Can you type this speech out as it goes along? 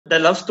the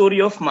love story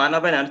of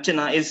Manav and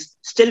Archana is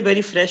still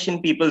very fresh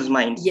in people's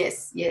minds.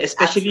 Yes,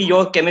 Especially absolutely.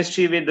 your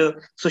chemistry with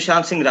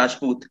Sushant Singh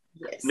Rajput,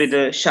 Yes. with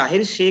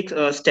Shahir Sheikh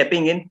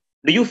stepping in.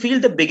 Do you feel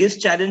the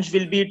biggest challenge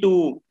will be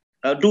to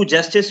do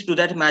justice to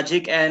that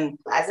magic? And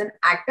as an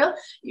actor,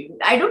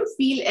 I don't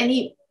feel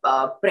any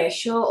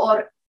pressure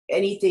or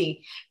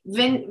anything.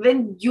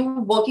 When you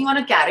working on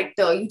a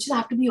character, you just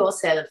have to be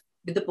yourself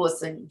with the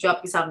person जो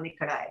आपके सामने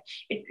खड़ा है.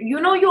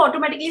 You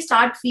automatically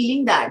start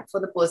feeling that for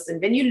the person.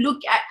 When you look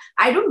at,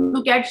 I don't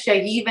look at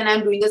Shahid when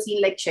I'm doing a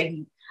scene like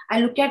Shahid. I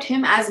look at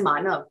him as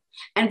Manav.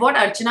 And what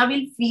Archana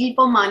will feel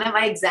for Manav,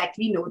 I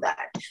exactly know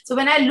that. So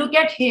when I look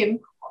at him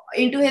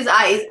into his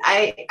eyes,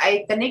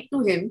 I connect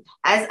to him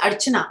as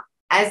Archana,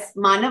 as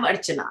Manav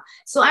Archana.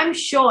 So I'm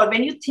sure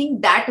when you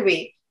think that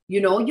way,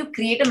 you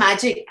create a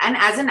magic. And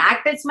as an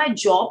actor, it's my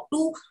job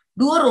to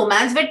do a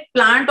romance with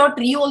plant or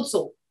tree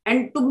also,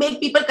 and to make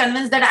people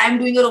convinced that I am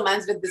doing a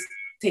romance with this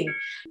thing.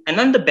 And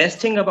then the best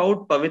thing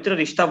about Pavitra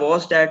Rishta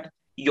was that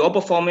your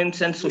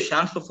performance and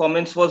Sushant's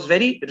performance was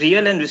very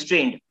real and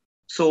restrained.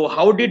 So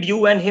how did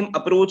you and him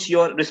approach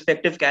your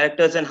respective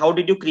characters, and how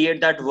did you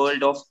create that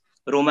world of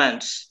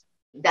romance?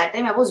 That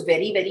time I was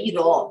very, very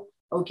raw.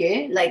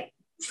 Okay, like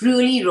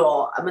truly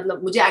raw.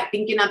 मतलब मुझे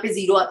acting के नाम पे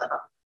zero आता था.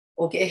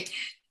 Okay,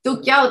 तो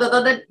क्या होता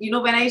था that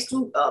when I used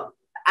to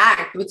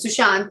act with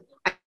Sushant,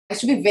 I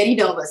used to be very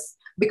nervous.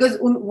 Because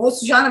वो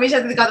सुशांत हमेशा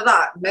दिखाता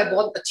था मैं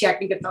बहुत अच्छी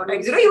एक्टिंग करता हूँ.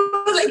 He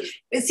was like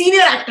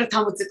senior actor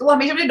था मुझसे, तो वो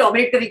हमेशा मुझे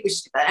dominate करने की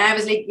कोशिश करता. And I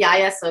was like,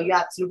 yeah sir, you're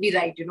absolutely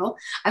right.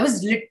 I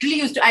was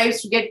literally I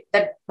used to get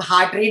that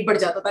heart rate बढ़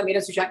जाता था मेरा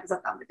सुशांत के साथ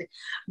काम करते.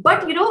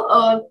 But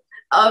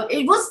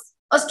it was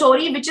a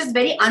story which is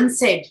very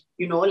unsaid.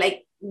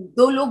 Like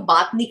दो लोग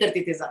बात नहीं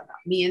करते थे ज्यादा.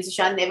 Me and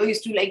Sushant never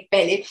used to like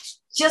पहले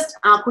just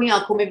आंखों ही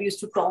आंखों में we used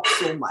to talk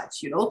so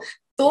much.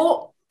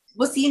 तो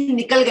वो सीन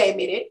निकल गए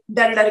मेरे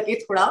डर के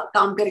थोड़ा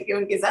काम करके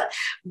उनके साथ.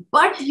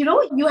 But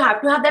you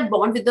have to have that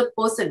bond with the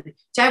person,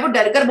 चाहे वो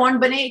डर कर बॉन्ड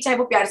बने चाहे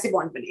वो प्यार से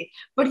बॉन्ड बने,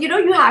 but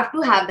you have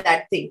to have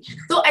that thing.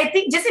 तो I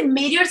think जैसे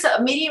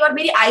मेरी और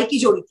मेरी आई की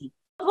जोड़ी थी,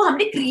 वो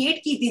हमने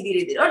क्रिएट की थी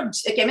धीरे धीरे. और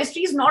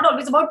chemistry is not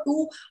always about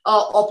to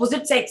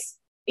opposite sex.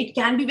 It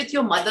can be with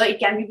your mother, it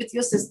can be with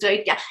your sister,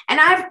 and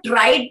I have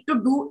tried to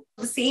do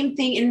the same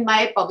thing in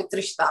my Pavitra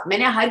Rishta.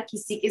 मैंने हर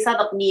किसी के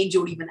साथ अपनी एक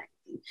जोड़ी बनाई.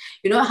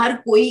 हर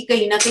कोई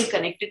कहीं ना कहीं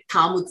कनेक्टेड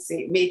था मुझसे.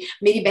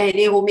 मेरी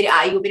बहनें हो, मेरे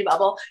आई हो, मेरे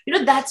बाबा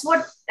हो. That's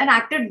what an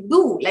actor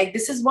do. Like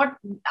this is what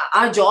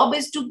our job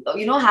is, to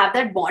have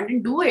that bond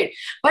and do it.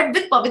 But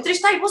with Pavitra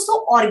Rishta, it was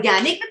so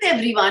organic with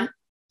everyone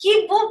कि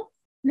वो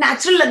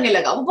natural लगने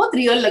लगा, वो बहुत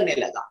real लगने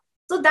लगा.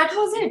 So that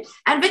was it.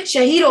 And with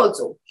Shahir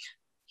also,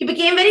 he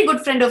became a very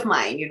good friend of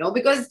mine,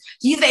 because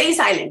he's very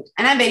silent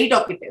and I'm very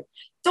talkative.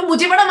 तो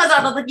मुझे बड़ा मजा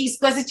आता था कि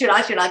इसको ऐसे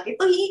चिढ़ा के.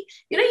 तो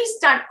he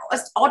start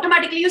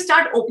automatically, you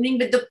start opening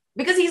with the,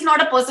 because he's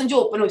not a person जो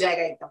open हो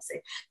जाएगा एकदम से.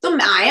 तो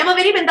I am a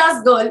very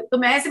bindas girl, तो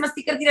मैं ऐसे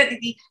मस्ती करती रहती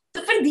थी.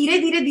 तो फिर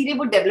धीरे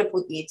वो develop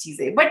होती है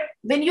चीजें. But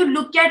when you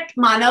look at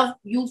Manav,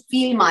 you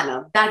feel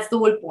Manav. That's the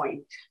whole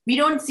point. We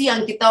don't see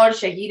Ankita or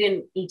Shahir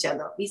in each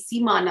other. We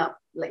see Manav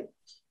like.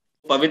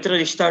 Pavitra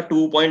Rishta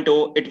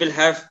 2.0, it will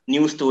have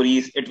new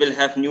stories, it will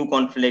have new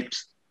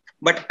conflicts.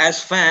 But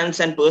as fans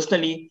and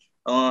personally,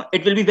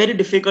 it will be very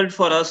difficult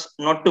for us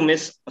not to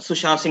miss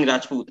Sushant Singh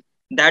Rajput.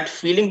 That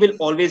feeling will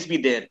always be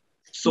there.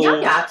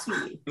 So, yeah,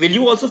 absolutely. Will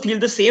you also feel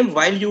the same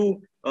while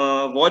you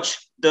watch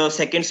the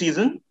second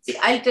season? See,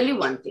 I'll tell you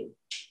one thing.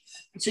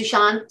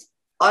 Sushant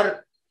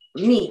or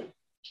me,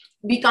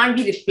 we can't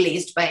be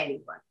replaced by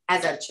anyone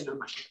as Archana,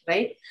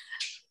 right?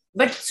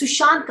 But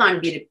Sushant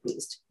can't be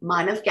replaced.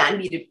 Manav can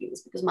be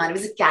replaced because Manav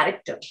is a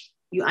character.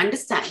 You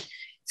understand?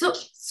 So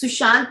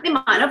Sushant ने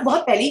Manav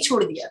बहुत पहले ही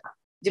छोड़ दिया था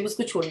जब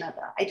उसको छोड़ना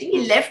था. I think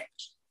he left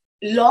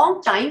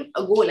long time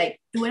ago, like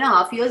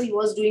 2.5 years he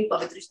was doing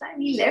Pavitra Rishta,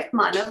 and he left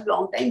Manav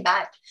long time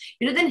back.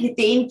 Then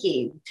Hiten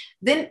came.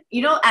 Then,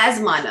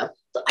 as Manav.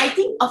 So I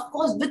think, of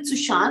course, with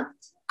Sushant,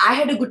 I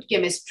had a good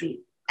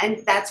chemistry. And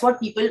that's what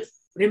people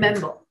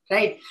remember,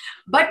 right?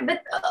 But with,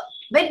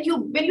 when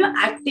you're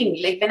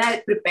acting, like when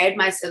I prepared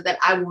myself that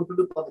I want to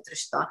do Pavitra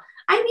Rishta,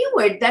 I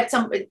knew it that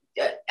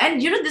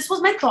and this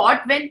was my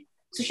thought when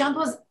Sushant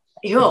was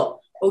here.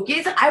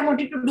 Okay, so I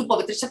wanted to do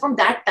Pavitra Rishta from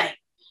that time.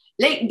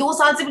 Like 2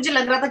 साल से मुझे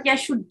लग रहा था कि I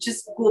should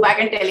just go back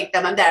and tell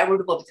Anikta ma'am that I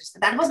want to do Pavitra Rishta.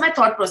 That was my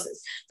thought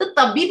process. तो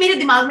तब भी मेरे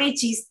दिमाग में ये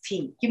चीज थी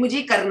कि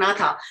मुझे करना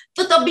था.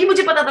 तो तब भी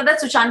मुझे पता था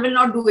that Sushant will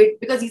not do it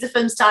because he's a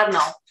film star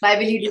now. Why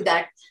will he do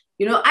that?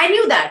 I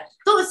knew that.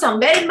 So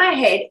somewhere in my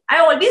head, I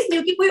always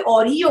knew कि कोई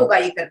और ही होगा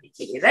ये करने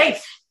के लिए, right?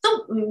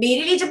 तो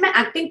मेरे लिए जब मैं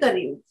acting कर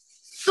रही हूँ,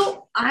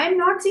 so I am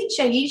not seeing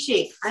Shahir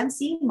Sheikh. I am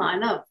seeing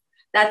Manav.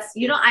 That's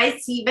I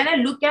see when I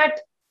look at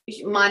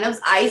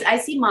Manav's eyes, I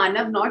see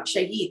Manav, not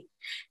Shahir.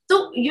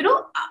 So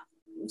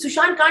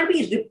Sushant can't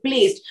be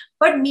replaced,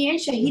 but me and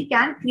Shahir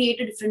can create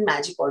a different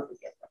magic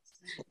altogether.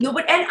 No,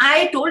 but and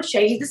I told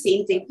Shahir the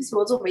same thing because he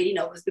was also very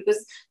nervous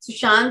because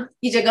Sushant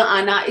ki jagah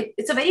aana,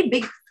 it's a very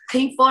big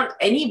thing for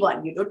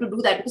anyone, to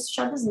do that because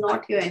Sushant is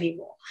not here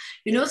anymore.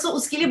 So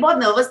uske liye bahut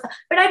nervous tha.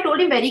 But I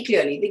told him very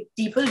clearly that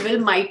people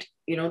might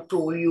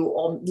troll you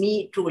or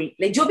me troll,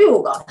 like jo bhi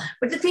hoga.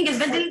 But the thing is,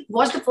 when they'll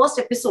watch the first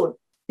episode,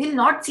 they'll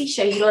not see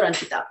Shahir or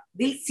Ankita.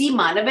 They'll see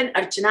Manav and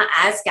Archana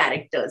as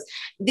characters.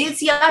 They'll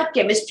see our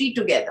chemistry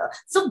together.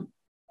 So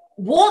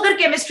वो अगर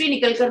chemistry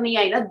निकल कर नहीं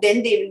आई ना,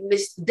 then they will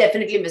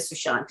definitely miss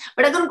Sushant.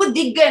 But अगर उनको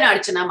दिख गए ना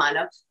अर्चना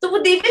मानव, तो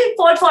वो they will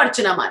fall for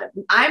Archana Manav.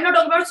 I am not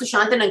talking about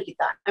Sushant and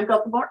Ankita. I'm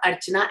talking about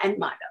Archana and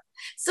Manav.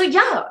 So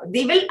yeah,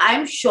 they will. I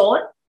am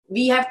sure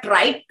we have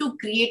tried to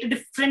create a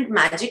different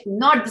magic,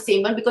 not the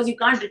same one, because you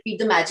can't repeat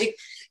the magic.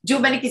 जो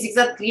मैंने किसी के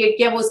साथ create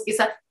किया वो उसके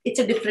साथ, it's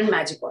a different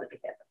magic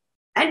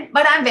altogether.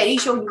 But I'm very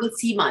sure you will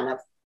see Manav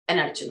and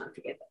Archana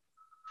together.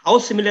 How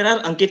similar are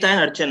Ankita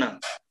and Archana?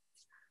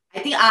 I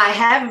think I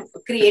have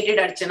created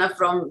Archana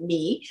from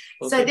me.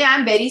 Okay. So I think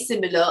I'm very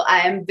similar.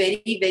 I am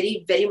very,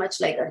 very, very much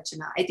like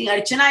Archana. I think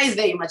Archana is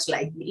very much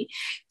like me.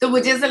 So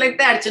मुझे ऐसा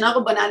लगता है Archana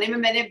को बनाने में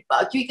मैंने,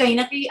 क्योंकि कहीं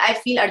ना कहीं I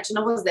feel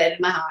Archana was there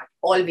in my heart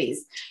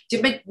always.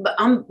 जब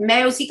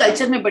मैं उसी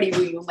culture में बड़ी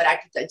हुई हूँ,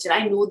 Marathi culture.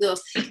 I know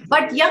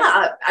but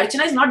yeah,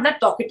 Archana is not that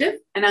talkative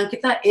and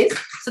Ankita is.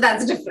 So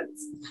that's the difference.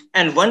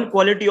 And one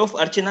quality of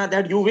Archana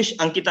that you wish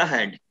Ankita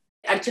had?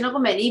 अर्चना को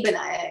मैंने ही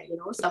बनाया है,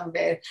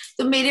 somewhere.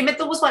 तो मेरे में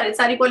तो वो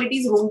सारी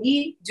क्वालिटीज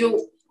होंगी जो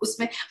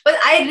उसमें. But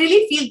I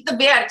really feel the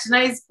way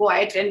Archana is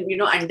quiet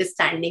and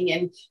understanding,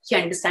 and she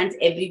understands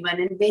everyone,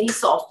 and very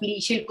softly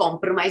she'll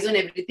compromise on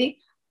everything.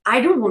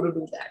 I don't want to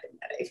do that in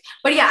my life.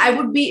 But yeah, I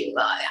would be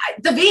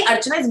the way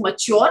Archana is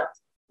mature,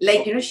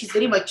 like she's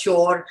very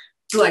mature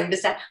to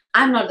understand.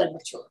 I'm not that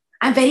mature.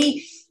 I'm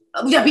very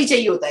मुझे अभी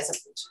चाहिए होता है सब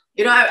कुछ.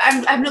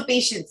 I have no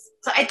patience.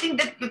 So I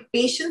think that the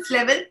patience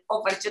level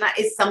of Archana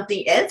is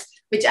something else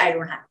which I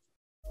don't have.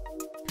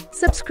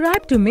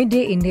 Subscribe to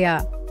Midday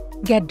India.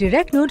 Get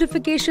direct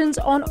notifications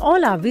on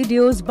all our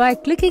videos by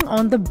clicking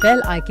on the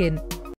bell icon.